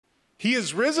He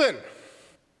is risen.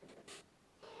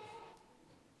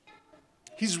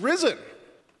 He's risen.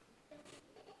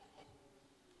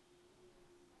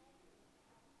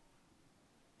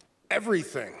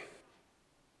 Everything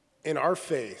in our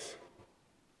faith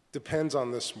depends on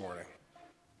this morning,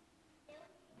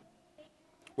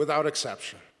 without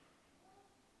exception.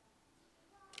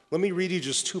 Let me read you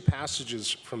just two passages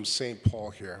from St.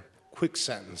 Paul here, quick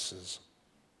sentences.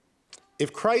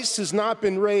 If Christ has not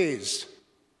been raised,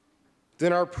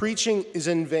 then our preaching is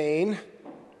in vain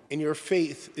and your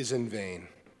faith is in vain.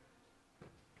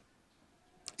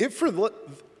 If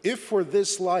for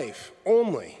this life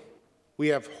only we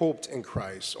have hoped in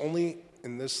Christ, only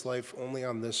in this life, only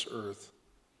on this earth,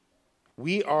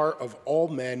 we are of all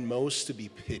men most to be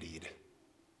pitied.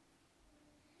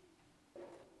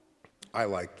 I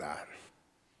like that.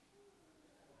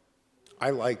 I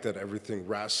like that everything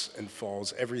rests and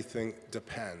falls, everything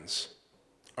depends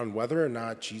on whether or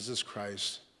not Jesus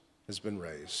Christ has been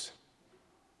raised.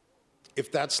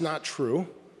 If that's not true,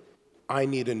 I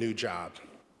need a new job.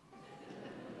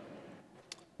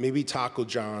 Maybe Taco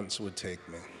John's would take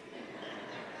me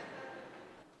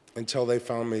until they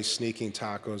found me sneaking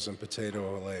tacos and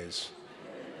potato olays.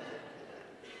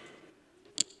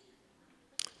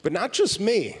 But not just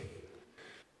me.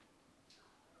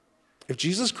 If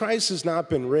Jesus Christ has not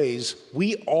been raised,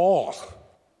 we all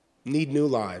need new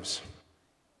lives.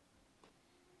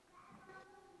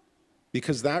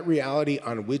 Because that reality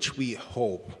on which we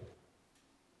hope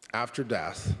after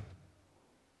death,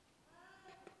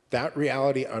 that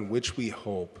reality on which we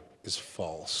hope is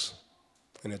false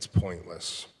and it's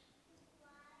pointless.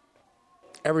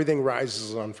 Everything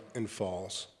rises and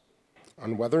falls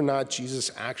on whether or not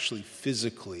Jesus actually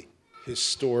physically,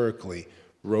 historically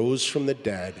rose from the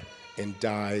dead and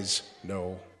dies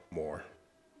no more.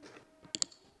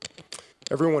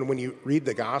 Everyone, when you read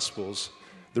the Gospels,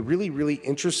 the really, really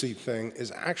interesting thing is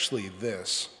actually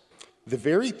this. The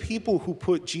very people who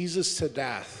put Jesus to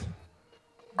death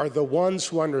are the ones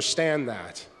who understand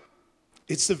that.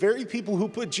 It's the very people who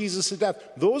put Jesus to death.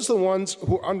 Those are the ones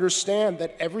who understand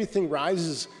that everything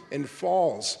rises and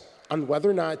falls on whether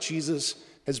or not Jesus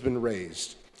has been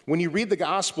raised. When you read the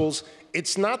Gospels,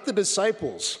 it's not the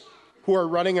disciples who are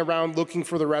running around looking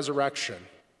for the resurrection.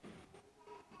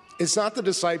 It's not the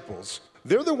disciples.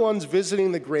 They're the ones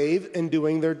visiting the grave and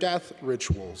doing their death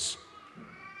rituals.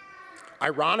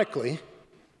 Ironically,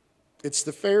 it's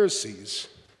the Pharisees,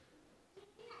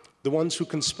 the ones who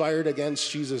conspired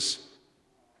against Jesus.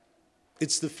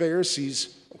 It's the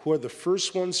Pharisees who are the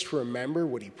first ones to remember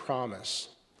what he promised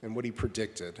and what he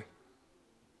predicted.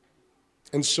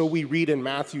 And so we read in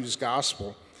Matthew's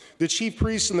gospel, the chief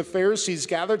priests and the Pharisees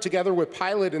gathered together with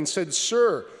Pilate and said,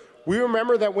 "Sir, we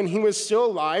remember that when he was still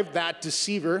alive, that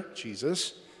deceiver,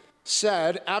 Jesus,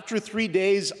 said, 'After 3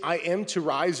 days I am to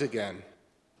rise again.'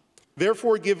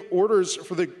 Therefore give orders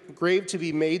for the grave to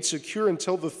be made secure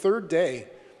until the 3rd day.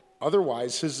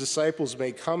 Otherwise his disciples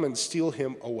may come and steal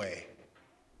him away."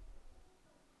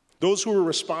 Those who were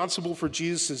responsible for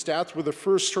Jesus' death were the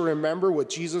first to remember what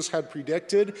Jesus had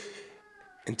predicted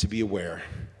and to be aware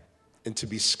and to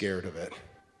be scared of it,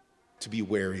 to be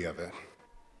wary of it.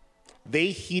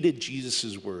 They heeded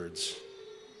Jesus' words,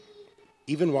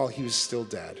 even while he was still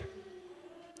dead.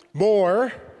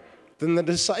 More than the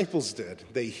disciples did,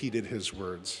 they heeded his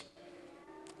words.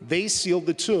 They sealed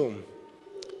the tomb.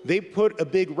 They put a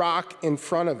big rock in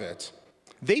front of it.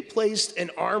 They placed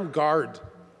an armed guard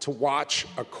to watch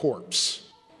a corpse.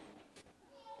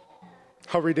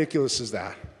 How ridiculous is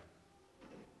that?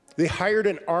 They hired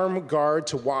an armed guard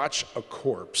to watch a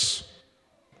corpse.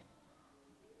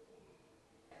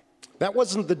 That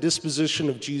wasn't the disposition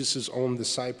of Jesus' own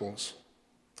disciples.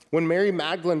 When Mary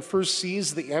Magdalene first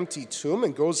sees the empty tomb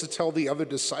and goes to tell the other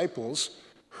disciples,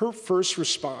 her first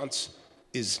response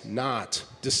is not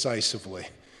decisively.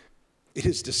 It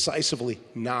is decisively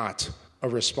not a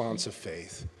response of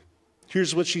faith.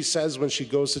 Here's what she says when she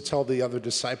goes to tell the other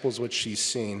disciples what she's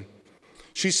seen.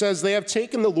 She says, "They have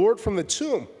taken the Lord from the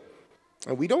tomb,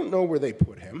 and we don't know where they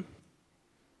put him."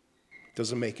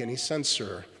 Doesn't make any sense to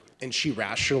her. And she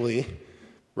rationally,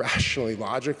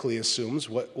 logically assumes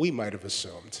what we might have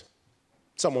assumed.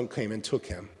 Someone came and took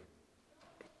him.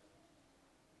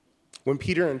 When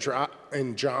Peter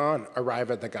and John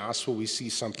arrive at the gospel, we see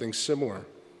something similar.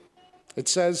 It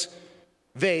says,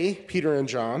 they, Peter and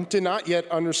John, did not yet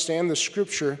understand the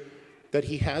scripture that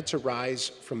he had to rise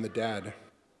from the dead.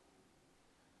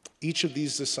 Each of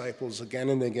these disciples, again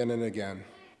and again and again,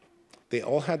 they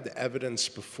all had the evidence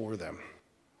before them,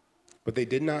 but they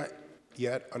did not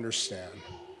yet understand.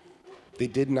 They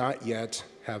did not yet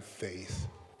have faith.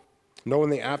 No, in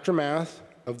the aftermath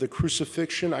of the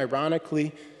crucifixion,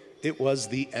 ironically, it was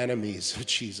the enemies of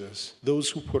Jesus, those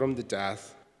who put him to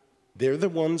death. They're the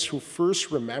ones who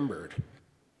first remembered.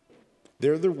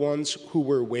 They're the ones who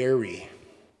were wary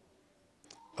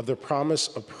of the promise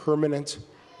of permanent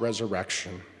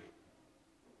resurrection.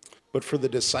 But for the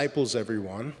disciples,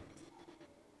 everyone,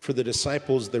 for the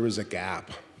disciples, there was a gap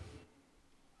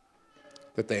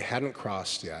that they hadn't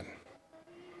crossed yet.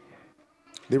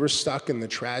 They were stuck in the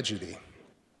tragedy.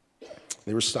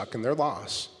 They were stuck in their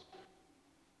loss.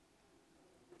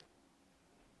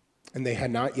 And they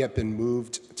had not yet been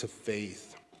moved to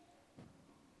faith.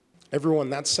 Everyone,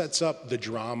 that sets up the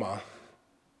drama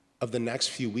of the next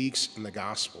few weeks in the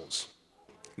Gospels.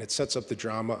 And it sets up the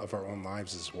drama of our own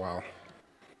lives as well.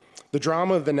 The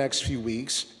drama of the next few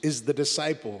weeks is the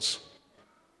disciples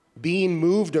being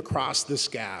moved across this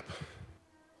gap.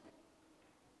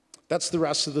 That's the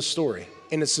rest of the story.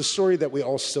 And it's the story that we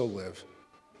all still live.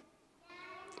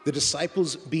 The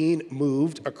disciples being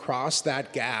moved across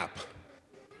that gap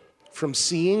from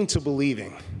seeing to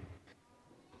believing,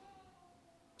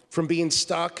 from being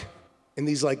stuck in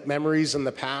these memories in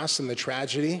the past and the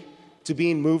tragedy to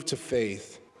being moved to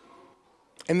faith.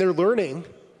 And they're learning,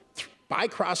 by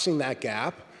crossing that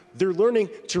gap, they're learning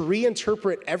to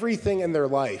reinterpret everything in their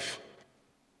life.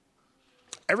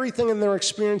 Everything in their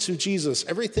experience with Jesus,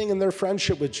 everything in their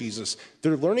friendship with Jesus,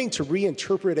 they're learning to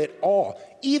reinterpret it all,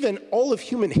 even all of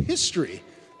human history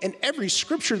and every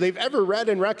scripture they've ever read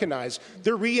and recognized.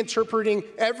 They're reinterpreting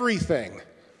everything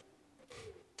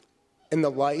in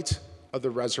the light of the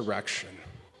resurrection.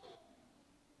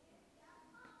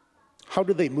 How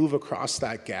do they move across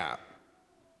that gap?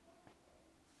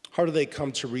 How do they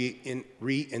come to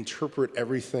reinterpret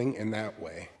everything in that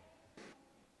way?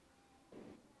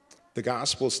 The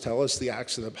Gospels tell us, the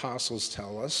Acts of the Apostles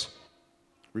tell us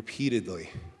repeatedly,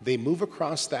 they move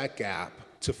across that gap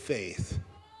to faith,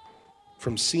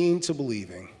 from seeing to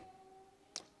believing,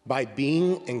 by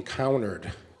being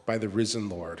encountered by the risen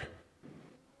Lord.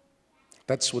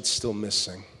 That's what's still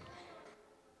missing.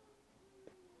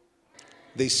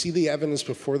 They see the evidence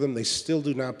before them. They still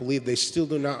do not believe. They still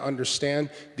do not understand.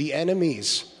 The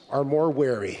enemies are more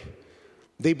wary.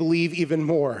 They believe even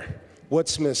more.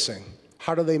 What's missing?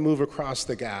 How do they move across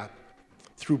the gap?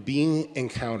 Through being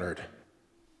encountered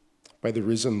by the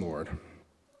risen Lord.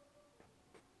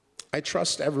 I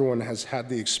trust everyone has had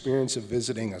the experience of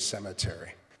visiting a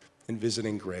cemetery and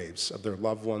visiting graves of their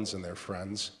loved ones and their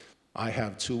friends. I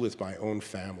have too, with my own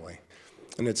family.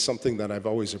 And it's something that I've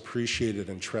always appreciated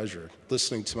and treasured,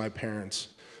 listening to my parents,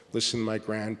 listening to my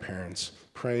grandparents,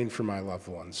 praying for my loved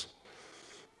ones,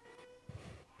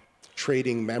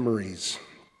 trading memories,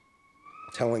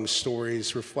 telling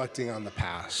stories, reflecting on the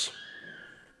past.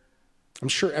 I'm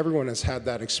sure everyone has had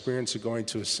that experience of going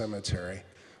to a cemetery,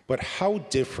 but how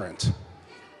different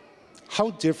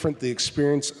the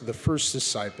experience of the first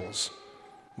disciples.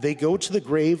 They go to the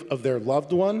grave of their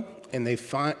loved one and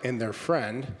their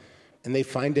friend, and they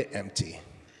find it empty.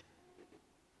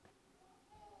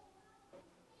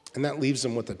 And that leaves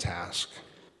them with a task.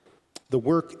 The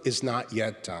work is not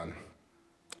yet done.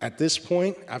 At this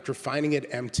point, after finding it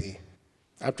empty,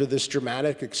 after this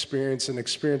dramatic experience, an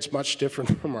experience much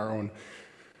different from our own,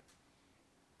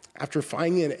 after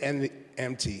finding it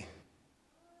empty,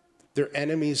 their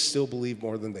enemies still believe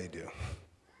more than they do.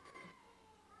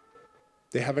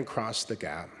 They haven't crossed the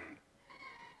gap.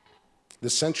 The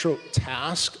central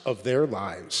task of their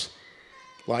lives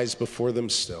lies before them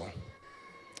still.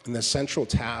 And the central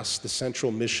task, the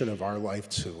central mission of our life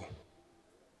too,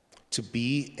 to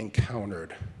be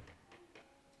encountered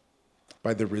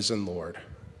by the risen Lord.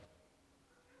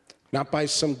 Not by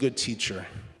some good teacher,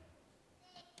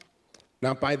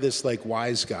 not by this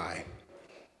wise guy,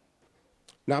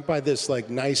 not by this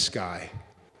nice guy,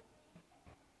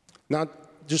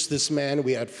 not just this man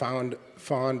we had fond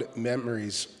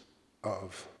memories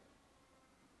of.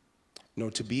 No,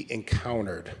 to be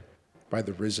encountered by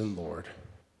the risen Lord.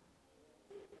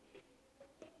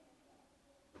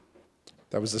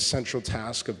 That was the central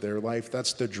task of their life.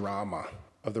 That's the drama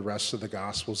of the rest of the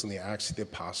Gospels and the Acts of the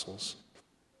Apostles.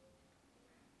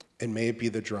 And may it be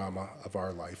the drama of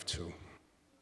our life too.